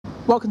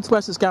Welcome to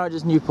Wessex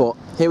Garages Newport.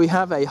 Here we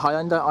have a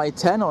Hyundai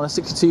I-10 on a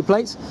 62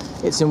 plate.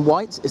 It's in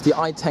white, it's the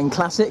I-10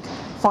 Classic,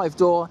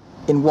 5-door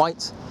in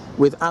white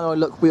with alloy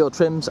look wheel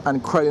trims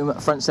and chrome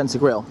front centre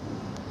grille.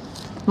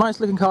 Nice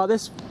looking car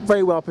this,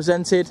 very well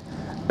presented,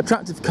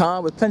 attractive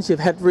car with plenty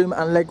of headroom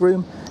and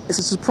legroom. It's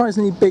a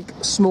surprisingly big,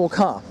 small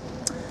car.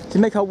 To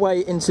make our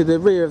way into the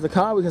rear of the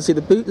car, we can see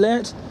the boot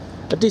layout,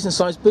 a decent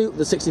sized boot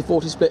with a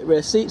 60/40 split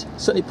rear seat,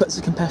 certainly puts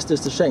the competitors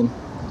to shame.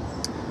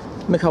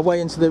 Make our way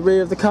into the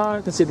rear of the car,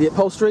 you can see the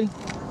upholstery,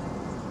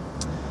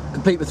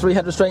 complete with 3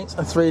 head restraints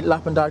and 3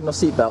 lap and diagonal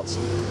seat belts.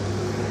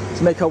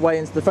 To make our way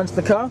into the front of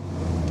the car,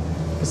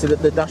 you can see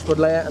the dashboard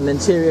layout and the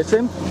interior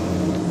trim.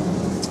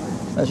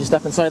 As you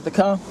step inside the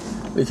car,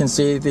 we can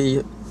see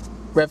the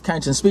rev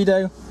counter and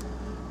speedo,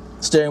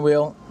 steering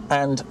wheel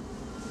and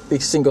the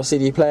single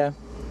CD player.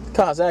 The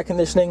car has air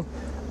conditioning,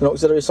 an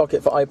auxiliary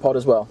socket for iPod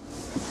as well.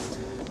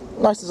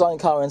 Nice design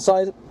car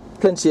inside,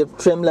 plenty of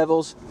trim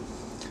levels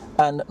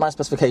and nice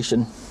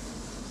specification.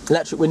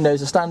 Electric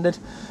windows are standard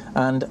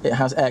and it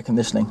has air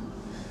conditioning.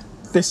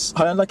 This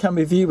Hyundai can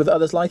be viewed with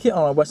others like it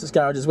on our Wessex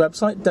Garages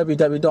website,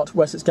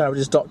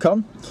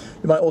 www.wessexgarages.com.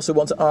 You might also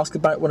want to ask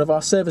about one of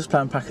our service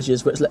plan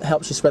packages, which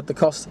helps you spread the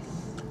cost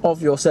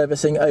of your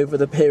servicing over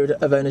the period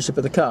of ownership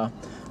of the car,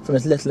 from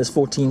as little as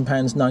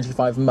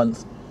 £14.95 a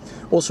month.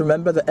 Also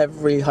remember that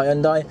every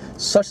Hyundai,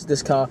 such as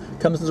this car,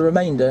 comes with the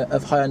remainder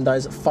of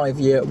Hyundai's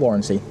 5-year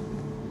warranty.